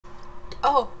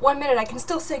Oh, 1 minute, I can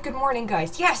still say good morning,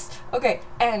 guys. Yes! Okay,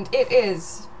 and it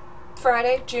is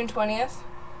Friday, June 20th.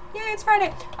 Yay, it's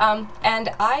Friday. And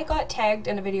I got tagged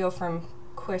in a video from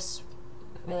Chris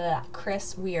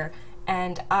Weir,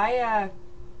 and I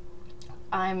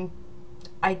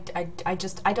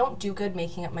don't do good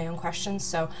making up my own questions,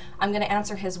 so I'm gonna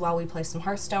answer his while we play some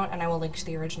Hearthstone, and I will link to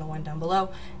the original one down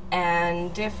below.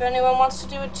 And if anyone wants to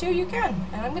do it too, you can.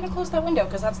 And I'm gonna close that window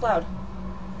because that's loud.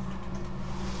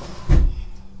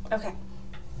 Okay.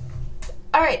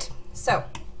 Alright, so,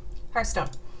 Hearthstone.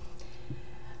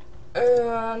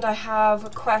 And I have a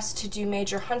quest to do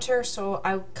Major Hunter, so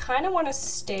I kind of want to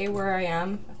stay where I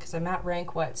am, because I'm at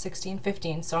rank, what, 16,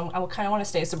 15, so I kind of want to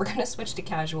stay, so we're going to switch to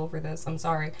casual for this, I'm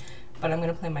sorry, but I'm going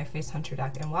to play my Face Hunter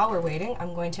deck, and while we're waiting,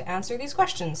 I'm going to answer these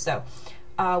questions. So,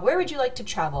 where would you like to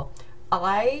travel?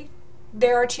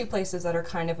 There are two places that are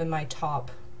kind of in my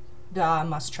top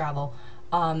must travel.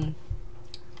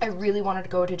 I really wanted to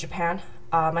go to Japan.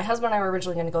 My husband and I were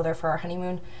originally going to go there for our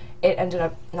honeymoon. It ended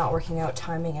up not working out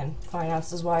timing and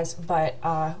finances wise, but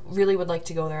really would like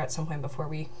to go there at some point before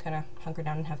we kind of hunker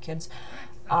down and have kids.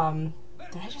 Did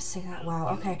I just say that? Wow,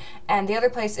 okay. And the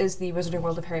other place is the Wizarding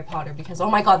World of Harry Potter, because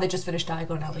oh my god, they just finished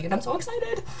Diagon Alley and I'm so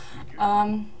excited!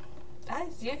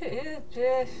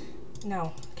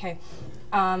 No, okay.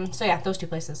 So yeah, those two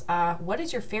places. What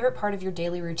is your favorite part of your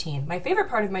daily routine? My favorite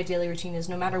part of my daily routine is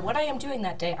no matter what I am doing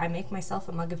that day, I make myself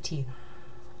a mug of tea.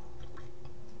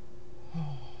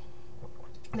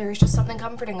 There is just something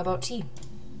comforting about tea.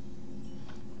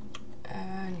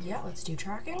 And yeah, let's do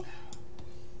tracking.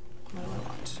 What do I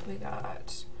want? We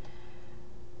got...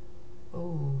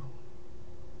 Ooh.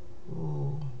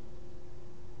 Ooh.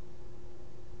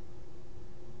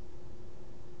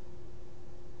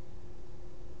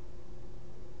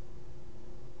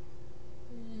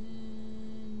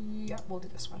 Yeah, we'll do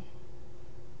this one.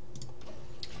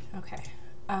 Okay.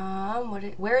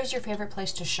 Where is your favorite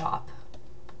place to shop?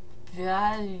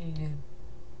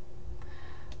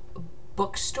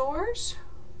 Bookstores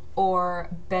or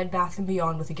Bed Bath &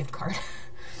 Beyond with a gift card.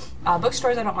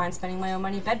 Bookstores, I don't mind spending my own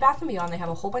money. Bed Bath & Beyond, they have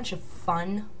a whole bunch of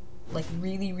fun, like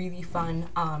really, really fun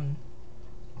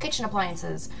kitchen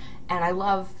appliances, and I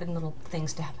love the little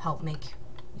things to help make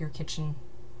your kitchen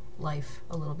life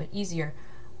a little bit easier.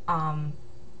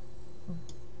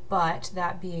 But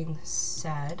that being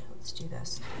said, let's do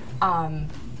this.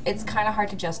 It's kind of hard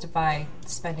to justify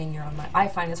spending your own money. I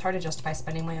find it's hard to justify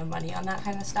spending my own money on that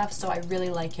kind of stuff, so I really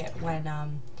like it when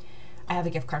I have a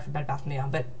gift card for Bed Bath &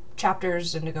 Beyond. But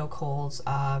Chapters, Indigo, Kohl's,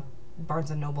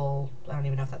 Barnes & Noble, I don't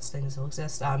even know if that thing still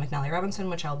exists, McNally Robinson,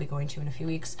 which I'll be going to in a few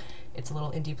weeks. It's a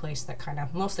little indie place that kind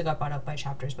of mostly got bought up by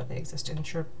Chapters, but they exist in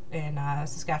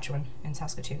Saskatchewan, in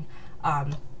Saskatoon.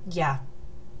 Yeah.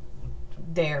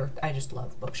 There, I just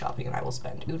love book shopping, and I will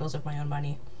spend oodles of my own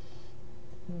money,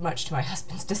 much to my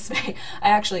husband's dismay. I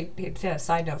actually,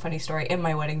 side note, funny story, in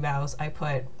my wedding vows, I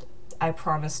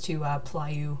promised to ply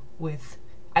you with,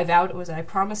 I vowed it was, I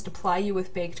promised to ply you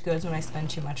with baked goods when I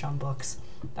spend too much on books.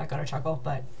 That got a chuckle,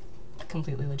 but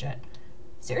completely legit.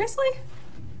 Seriously?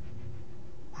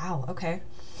 Wow, okay.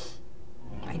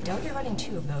 I doubt you're running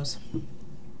two of those.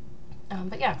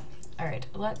 But yeah, alright,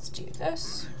 let's do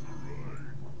this.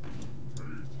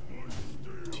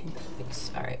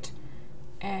 Alright.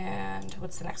 And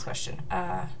what's the next question?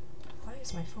 Why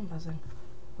is my phone buzzing?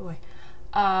 Oh boy.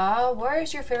 Where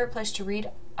is your favorite place to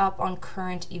read up on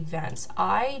current events?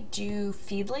 I do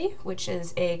Feedly, which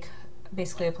is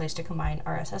basically a place to combine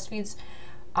RSS feeds.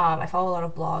 I follow a lot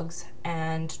of blogs,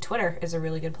 and Twitter is a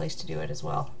really good place to do it as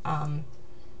well.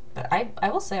 But I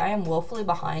will say I am woefully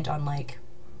behind on like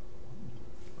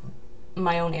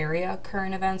my own area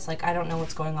current events. Like, I don't know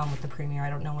what's going on with the premiere, I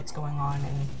don't know what's going on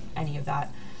in any of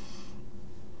that,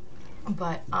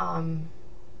 but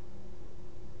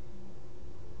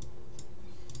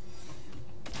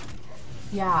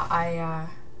yeah,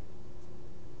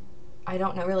 I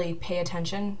don't really pay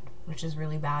attention, which is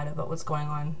really bad, about what's going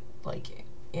on like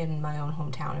in my own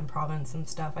hometown and province and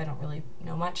stuff. I don't really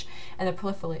know much, and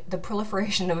the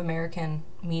proliferation of American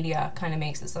media kind of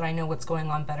makes it so that I know what's going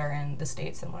on better in the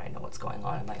States than when I know what's going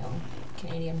on in my own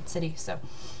Canadian city. So,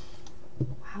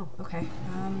 wow, okay,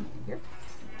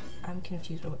 I'm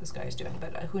confused with what this guy is doing,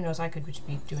 but who knows, I could just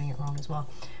be doing it wrong as well.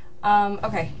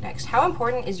 Okay, next. How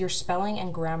important is your spelling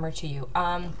and grammar to you?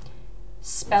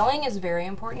 Spelling is very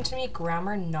important to me,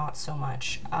 grammar not so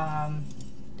much.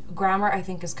 Grammar, I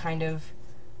think, is kind of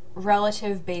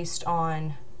relative based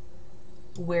on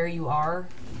where you are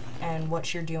and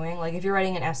what you're doing. Like, if you're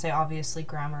writing an essay, obviously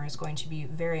grammar is going to be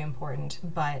very important,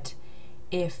 but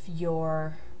if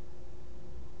you're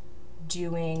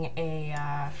doing a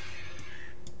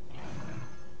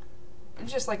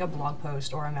just like a blog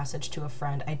post or a message to a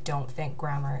friend, I don't think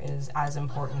grammar is as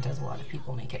important as a lot of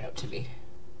people make it out to be.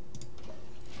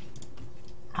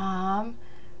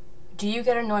 Do you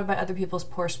get annoyed by other people's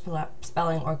poor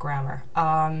spelling or grammar?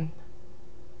 And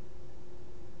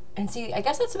see, I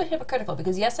guess that's a bit hypocritical,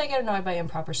 because yes, I get annoyed by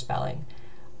improper spelling.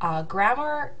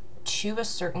 Grammar, to a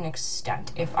certain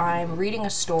extent. If I'm reading a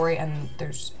story and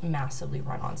there's massively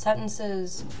run-on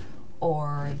sentences,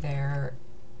 or there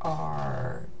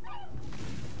are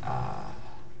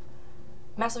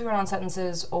massively run-on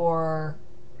sentences, or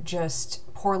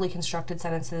just poorly constructed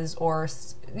sentences, or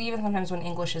even sometimes when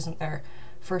English isn't their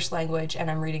first language and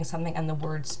I'm reading something and the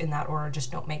words in that order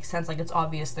just don't make sense, like it's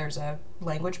obvious there's a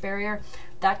language barrier,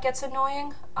 that gets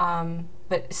annoying.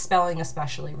 But spelling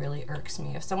especially really irks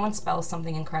me. If someone spells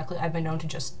something incorrectly, I've been known to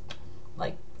just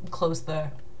like close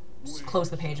the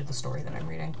page of the story that I'm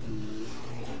reading.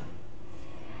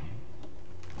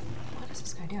 What is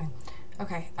this guy doing?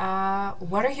 Okay,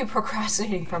 what are you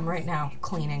procrastinating from right now?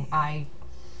 Cleaning. I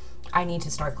need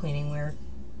to start cleaning.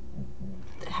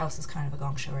 The house is kind of a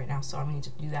gong show right now, so I'm going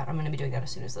to do that. I'm going to be doing that as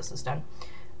soon as this is done.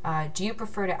 Do you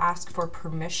prefer to ask for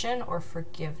permission or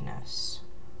forgiveness?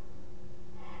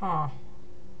 Huh.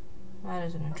 That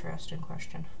is an interesting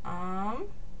question. Well,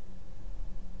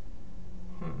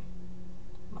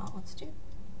 let's do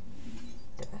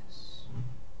this.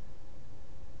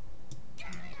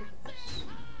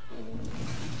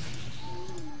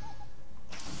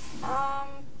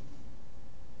 I'm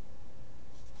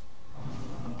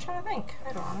trying to think.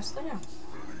 I don't honestly know.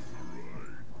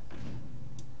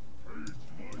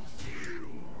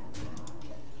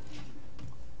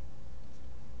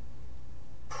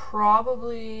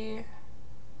 Probably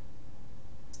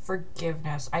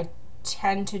forgiveness. I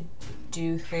tend to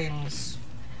do things,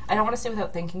 I don't want to say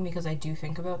without thinking, because I do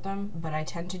think about them, but I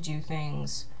tend to do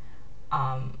things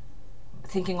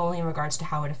thinking only in regards to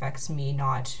how it affects me,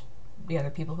 not the other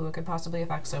people who it could possibly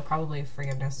affect, so probably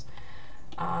forgiveness.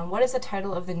 What is the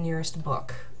title of the nearest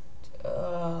book? There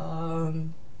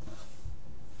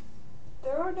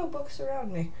are no books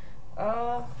around me.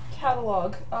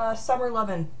 Catalog. Summer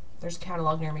Lovin'. There's a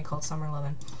catalog near me called Summer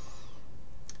Lovin'.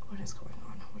 What is going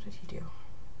on? What did he do?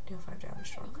 Deal 5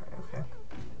 damage, draw a card. Okay.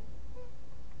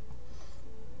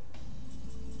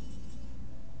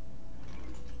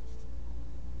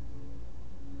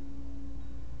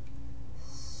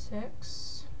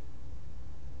 Six.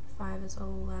 5 is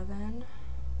 11.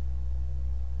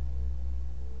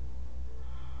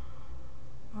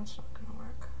 That's not gonna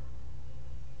work.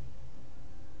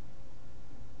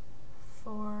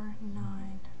 4,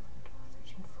 9,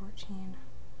 13, 14.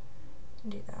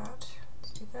 Do that.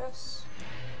 Let's do this.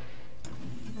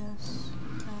 This,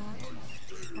 that,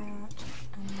 and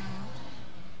that.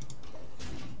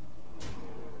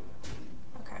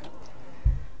 Okay.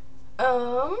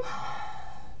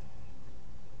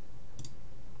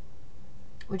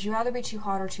 Would you rather be too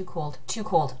hot or too cold? Too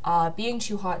cold. Being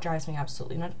too hot drives me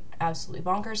absolutely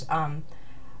bonkers.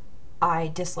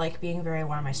 I dislike being very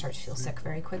warm. I start to feel sick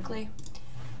very quickly.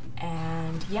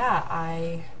 And yeah,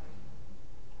 I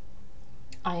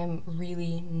am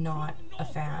really not a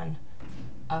fan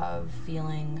of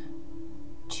feeling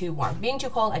too warm. Being too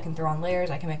cold, I can throw on layers,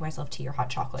 I can make myself tea or hot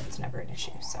chocolate. It's never an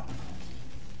issue, so.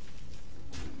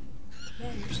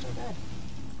 Yeah, you're still dead.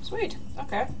 Sweet,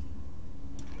 okay.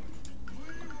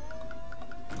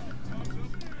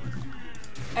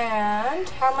 And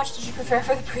how much did you prepare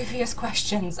for the previous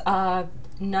questions?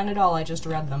 None at all, I just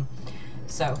read them.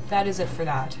 So that is it for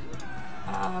that.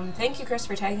 Thank you, Chris,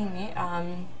 for tagging me.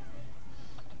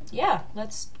 Yeah,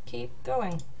 let's keep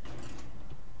going.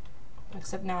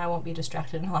 Except now I won't be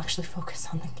distracted and I'll actually focus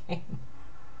on the game.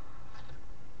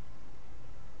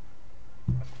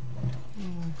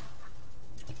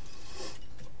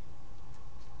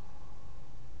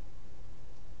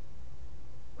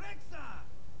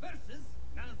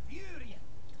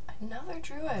 Another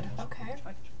druid. Okay.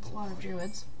 That's a lot of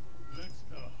druids. Let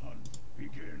the hunt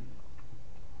begin.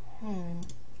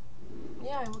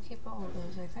 Yeah, I will keep all of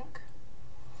those, I think.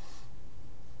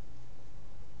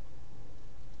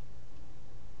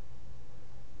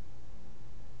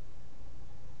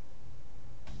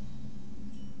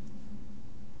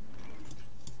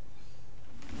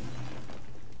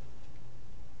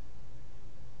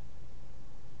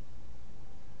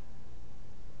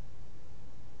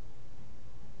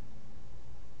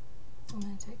 I'm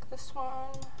going to take this one.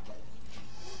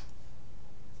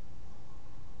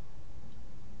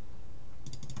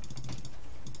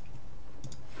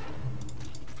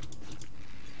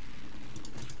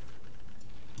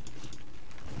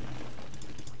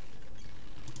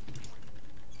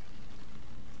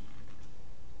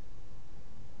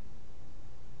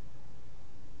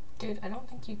 Dude, I don't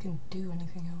think you can do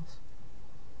anything else.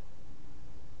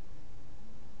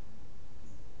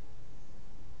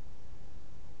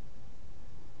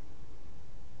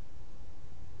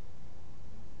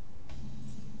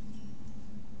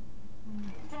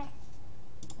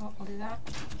 Well, I'll do that.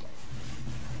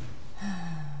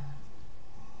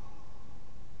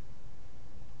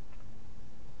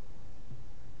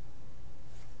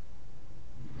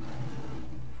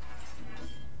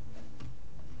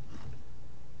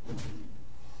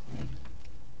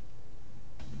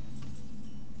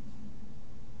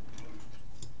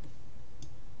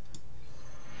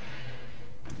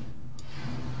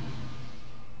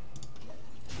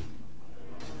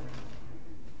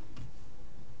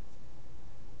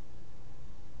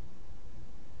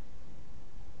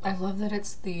 I love that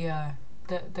it's the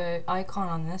icon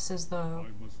on this is the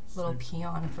little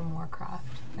peon from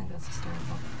Warcraft. I think that's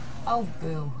hysterical. Oh,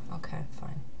 boo. Okay,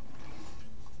 fine.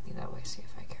 Be that way, see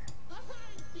if I care.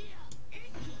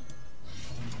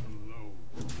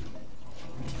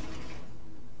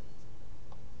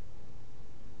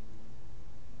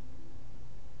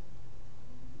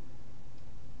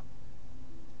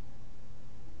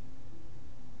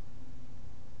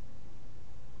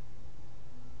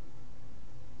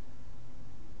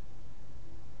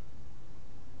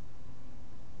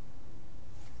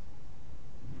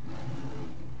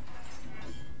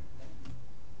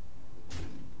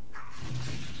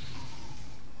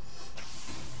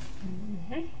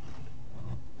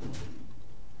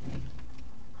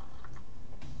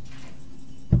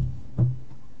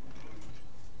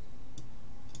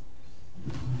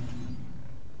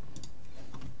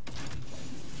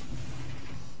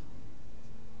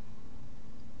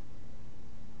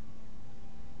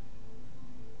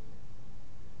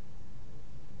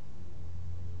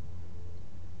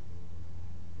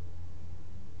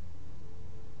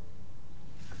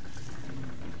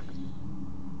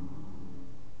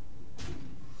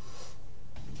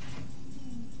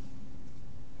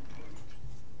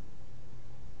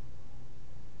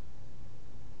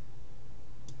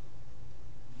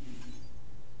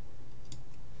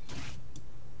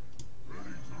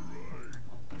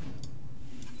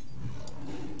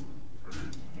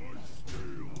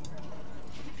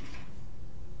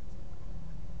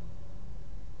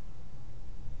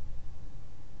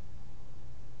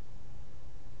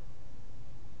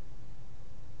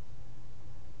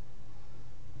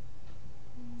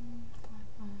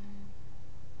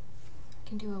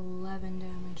 Can do 11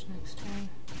 damage next turn.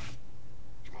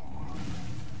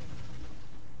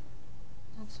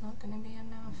 That's not going to be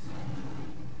enough.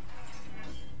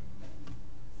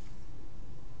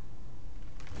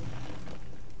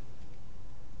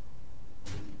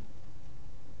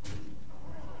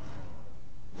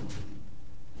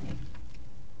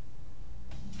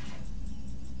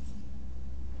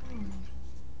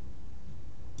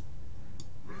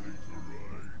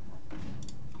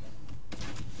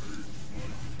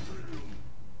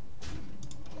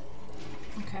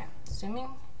 Assuming,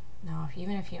 no,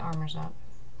 even if he armors up,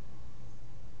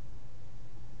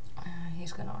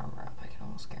 he's gonna armor up. I can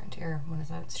almost guarantee. Or what is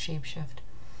that? It's shapeshift.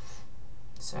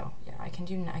 So yeah, I can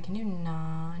do 9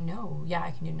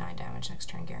 damage next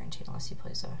turn guaranteed, unless he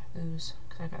plays a ooze.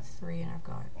 Because I've got 3 and I've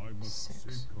got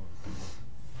 6.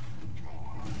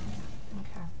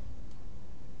 Okay.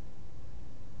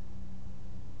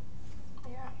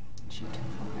 Yeah. Shoot. Okay.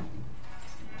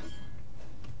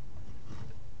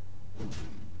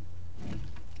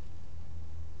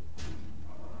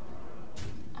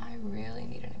 Really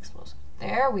need an explosive.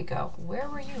 There we go. Where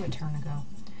were you a turn ago?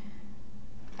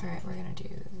 Alright, we're gonna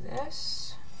do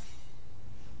this.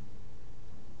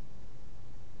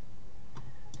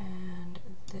 And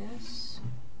this.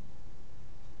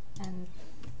 And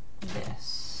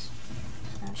this.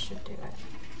 That should do it.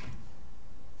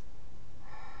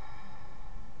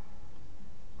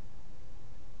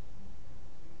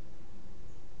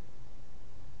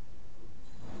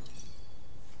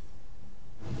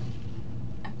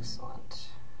 Excellent.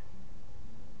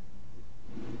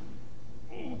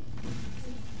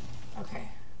 Okay,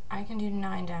 I can do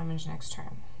 9 damage next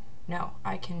turn. No,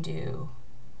 I can do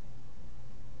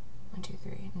 1, 2,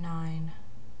 3, 9,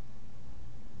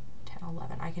 10,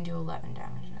 11. I can do 11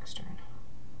 damage next turn.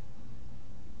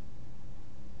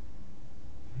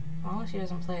 As long as he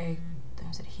doesn't play,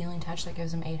 is it Healing Touch that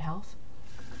gives him 8 health?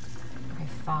 Okay,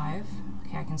 5.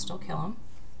 Okay, I can still kill him.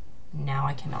 Now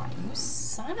I cannot. You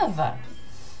son of a...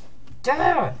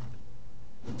 Duh!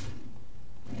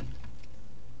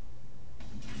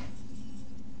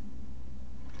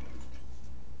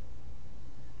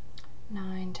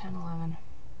 9, 10, 11.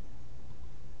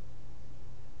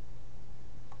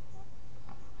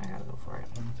 I gotta go for it.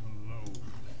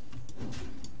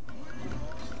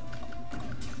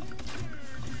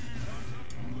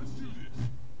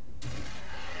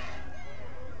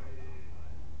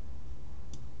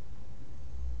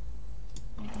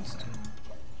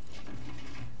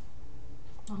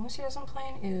 As long as he doesn't play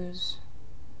an ooze.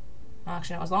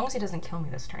 Actually, no, as long as he doesn't kill me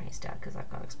this turn, he's dead, because I've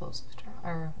got explosive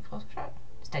shot?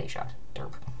 Steady shot.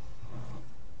 Derp.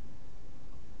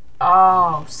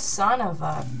 Oh, son of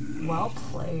a... Well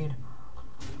played.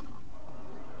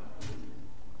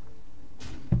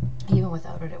 Even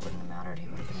without it, it wouldn't have mattered. He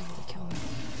would have been able to kill me.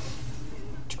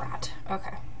 Drat.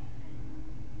 Okay.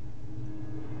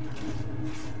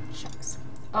 Shucks.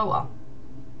 Oh well.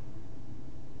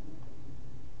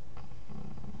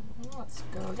 Let's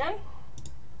go again.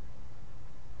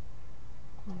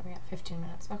 What are we at? 15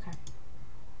 minutes. Okay.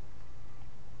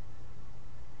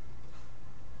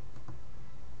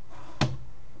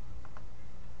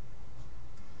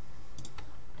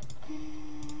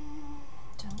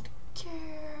 Don't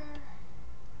care.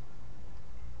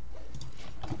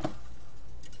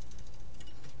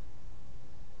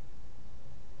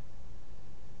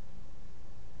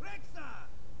 Rexa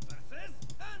versus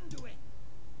Anduin.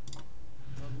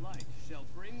 The light shall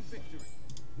bring victory.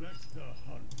 Let the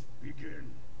hunt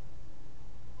begin.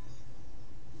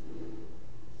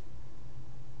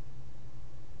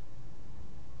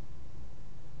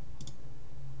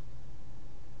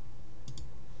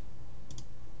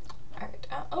 Alright.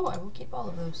 Oh, I will keep all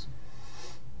of those.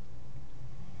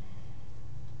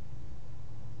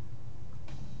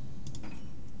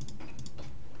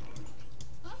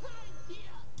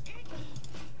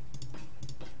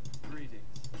 Greetings.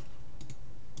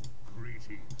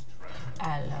 Greetings,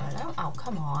 traveler. Hello. Oh,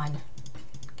 come on.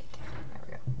 Get down. There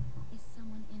we go. Is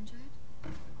someone injured?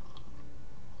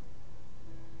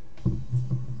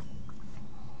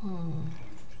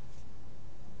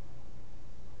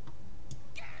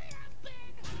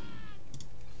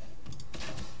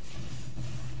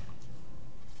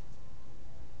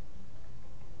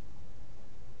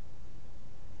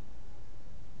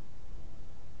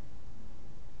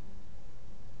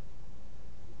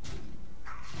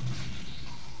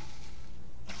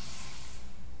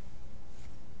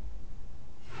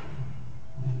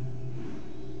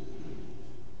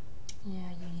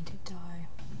 Yeah, you need to die.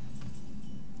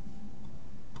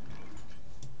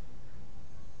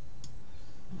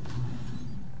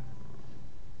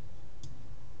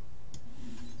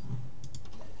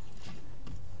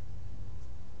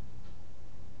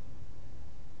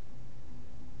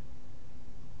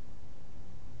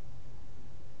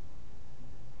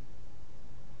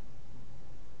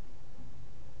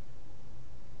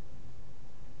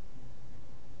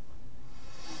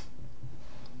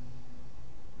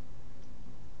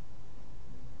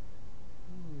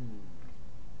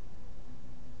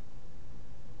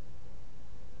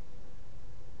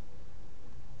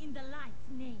 In the light's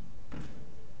name.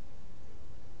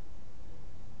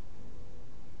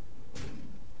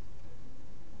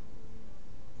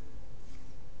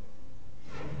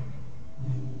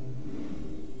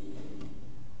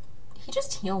 Did he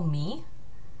just heal me?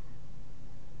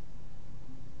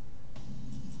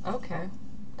 Okay.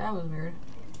 That was weird.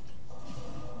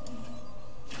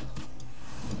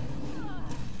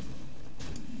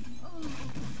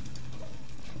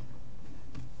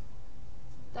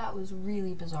 That was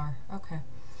really bizarre. Okay.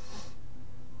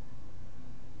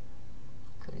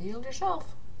 Could have healed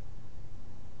yourself.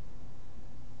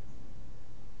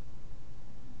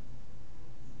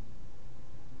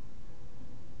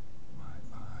 My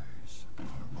eyes are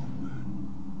open.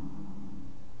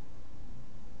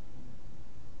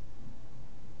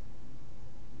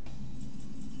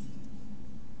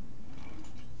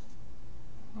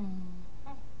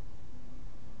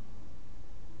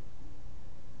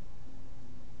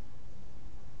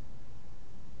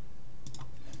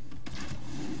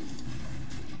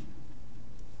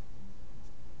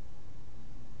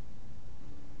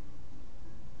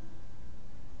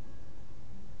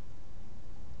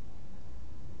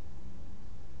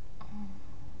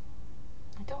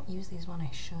 I don't use these when I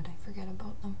should. I forget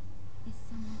about them. Is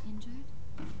someone injured?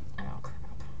 Oh,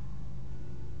 crap.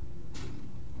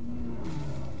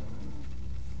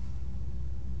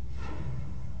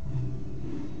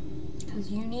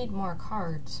 Because you need more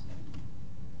cards.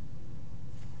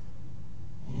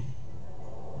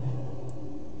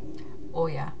 Oh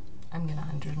yeah, I'm gonna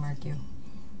 100 mark you.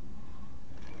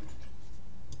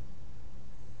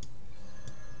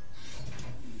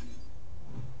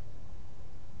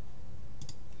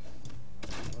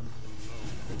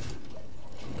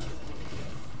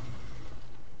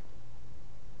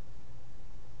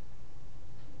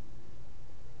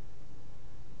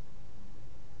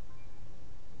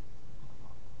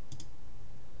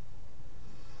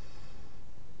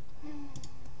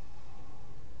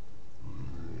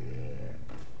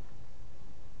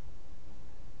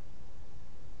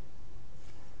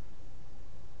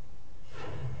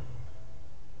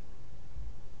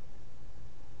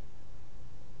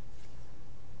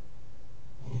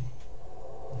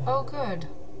 so good.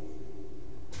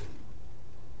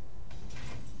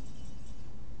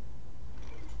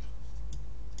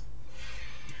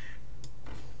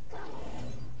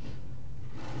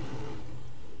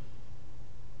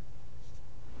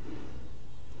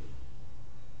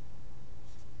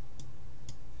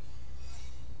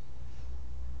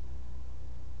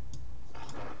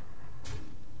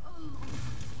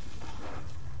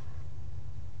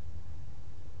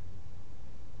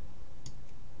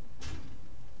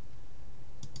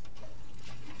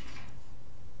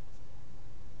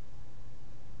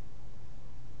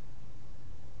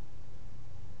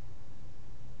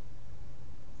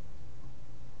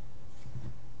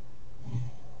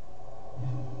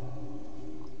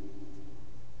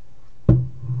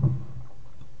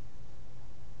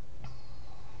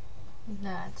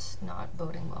 That's not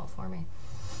boding well for me.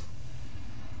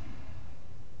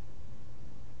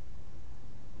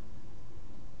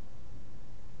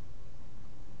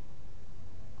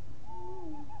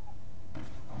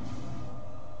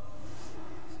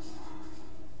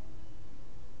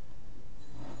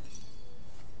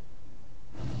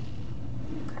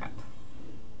 Crap.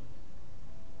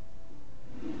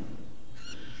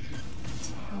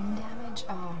 10 damage?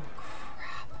 Oh,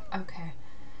 crap. Okay.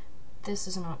 This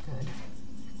is not good.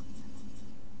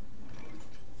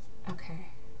 Okay,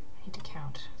 I need to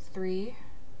count. 3,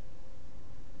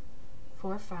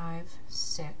 4, 5,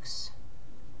 6,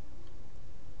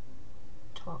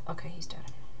 12. Okay, he's dead.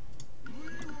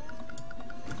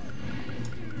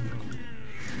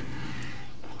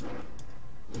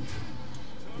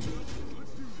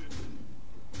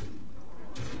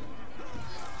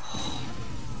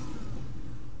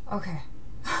 Okay.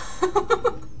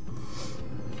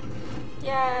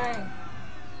 Yay!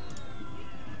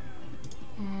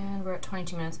 And we're at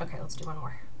 22 minutes. Okay, let's do one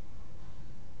more.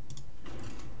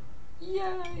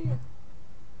 Yay!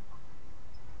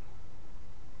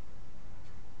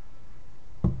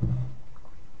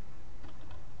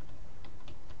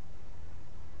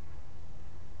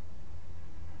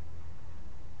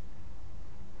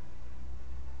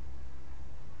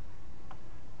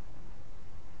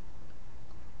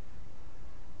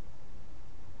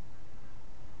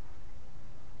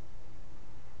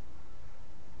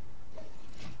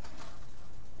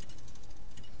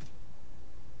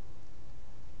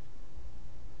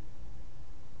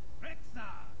 Rexa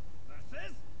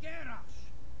versus Garrosh.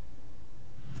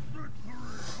 Victory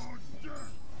or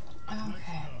death.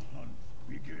 Okay. The hunt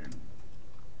begin.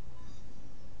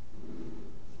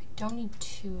 Don't need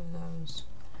 2 of those.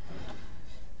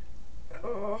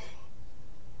 Oh.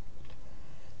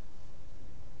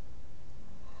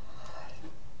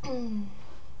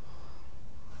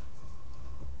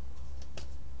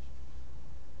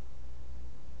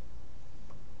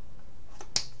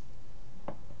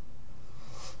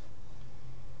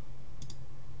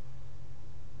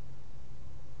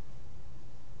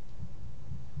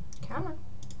 Come on.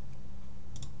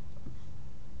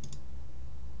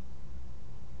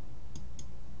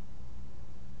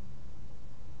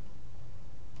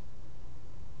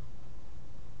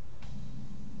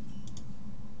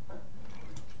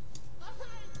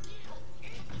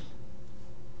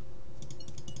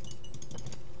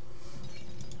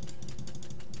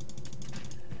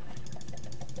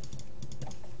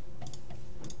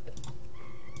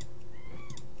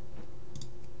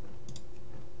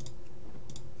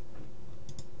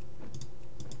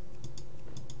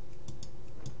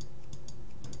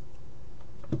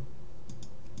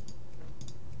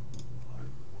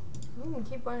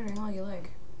 Keep wondering all you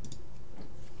like.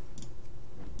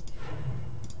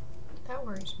 That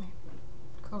worries me.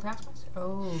 Cold half-master?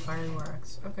 Oh,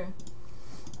 fireworks. Okay.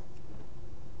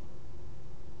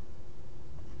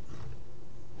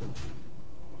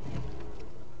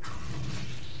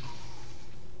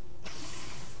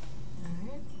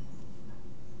 Alright.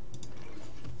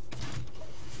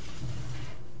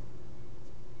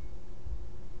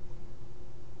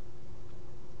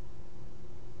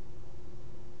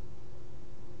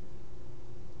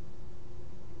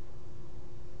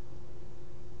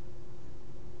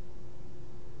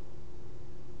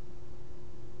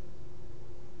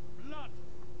 Blood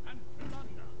and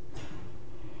plunder.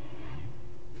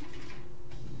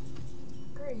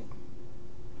 Great.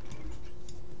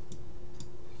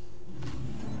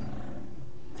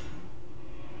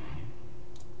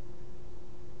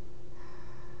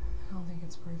 I don't think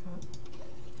it's worth it.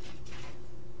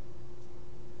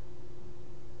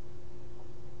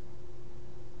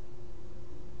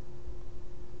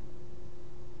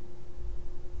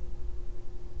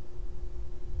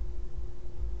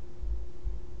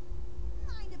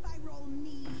 Mind if I roll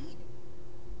need?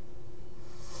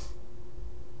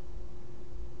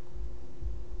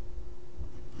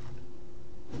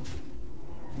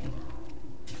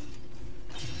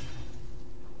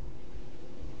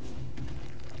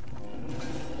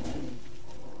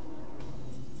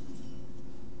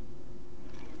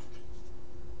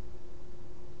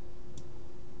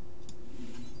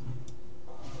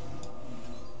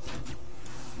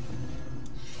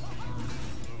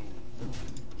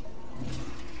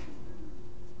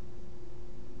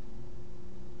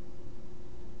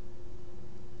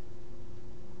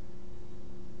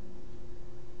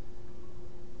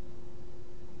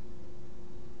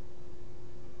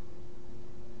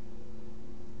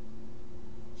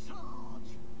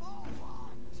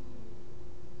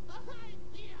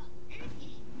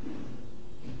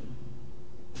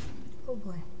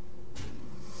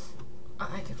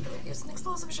 use an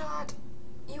explosive shot.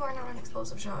 You are not an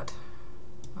explosive shot.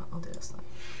 Well, I'll do this then.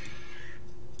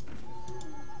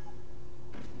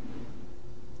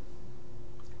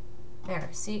 There,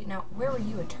 see, now where were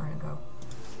you a turn ago?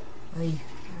 Alright.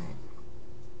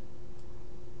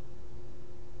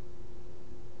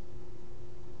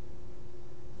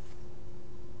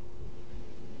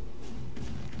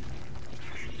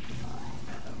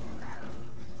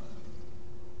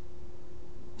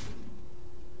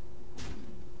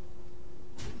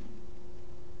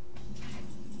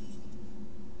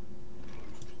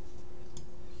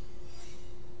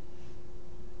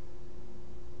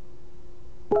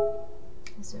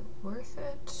 Is it worth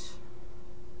it?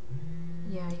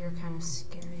 Yeah, you're kind of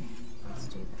scary. Let's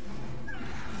do that.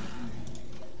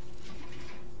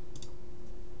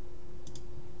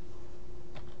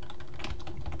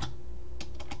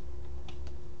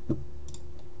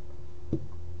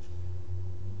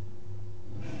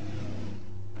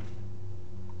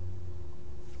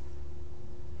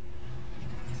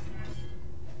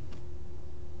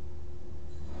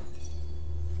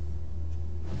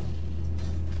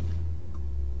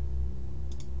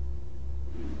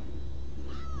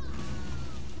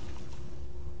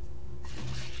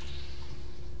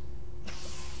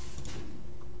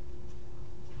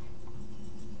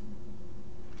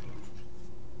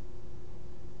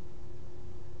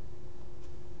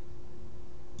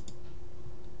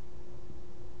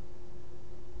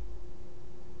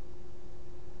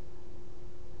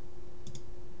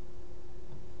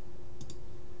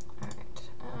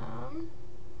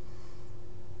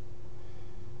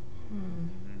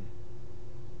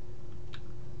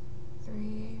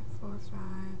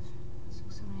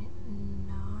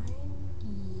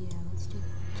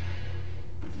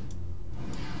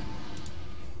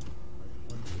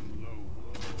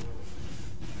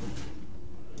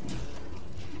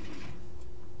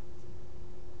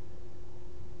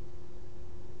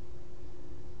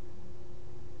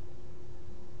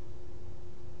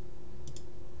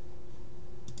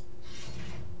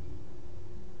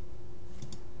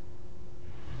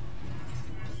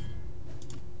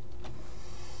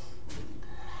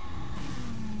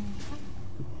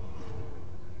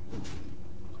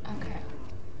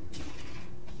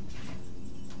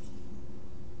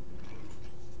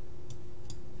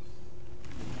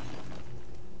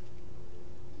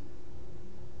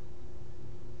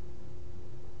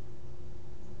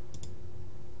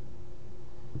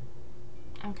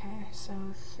 Okay, so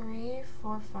 3,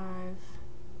 4, 5,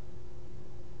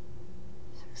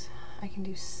 6. I can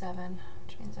do 7,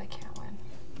 which means I can't win.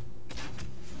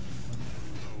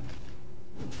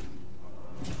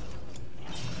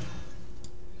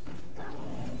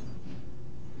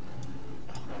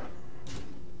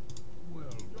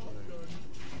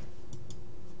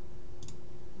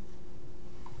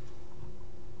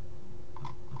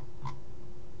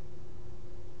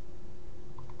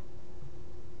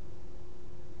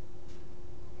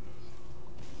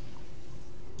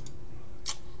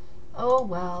 Oh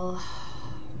well.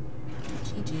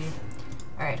 GG.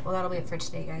 Alright, well that'll be it for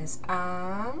today, guys.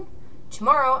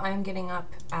 Tomorrow I'm getting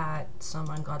up at some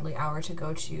ungodly hour to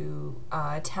go to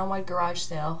a townwide garage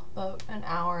sale, about an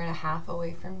hour and a half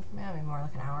away from, maybe more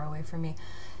like an hour away from me.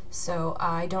 So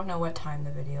I don't know what time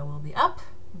the video will be up,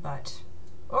 but,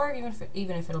 or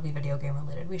even if it'll be video game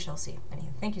related, we shall see.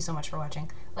 Anyway, thank you so much for watching.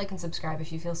 Like and subscribe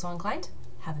if you feel so inclined.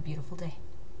 Have a beautiful day.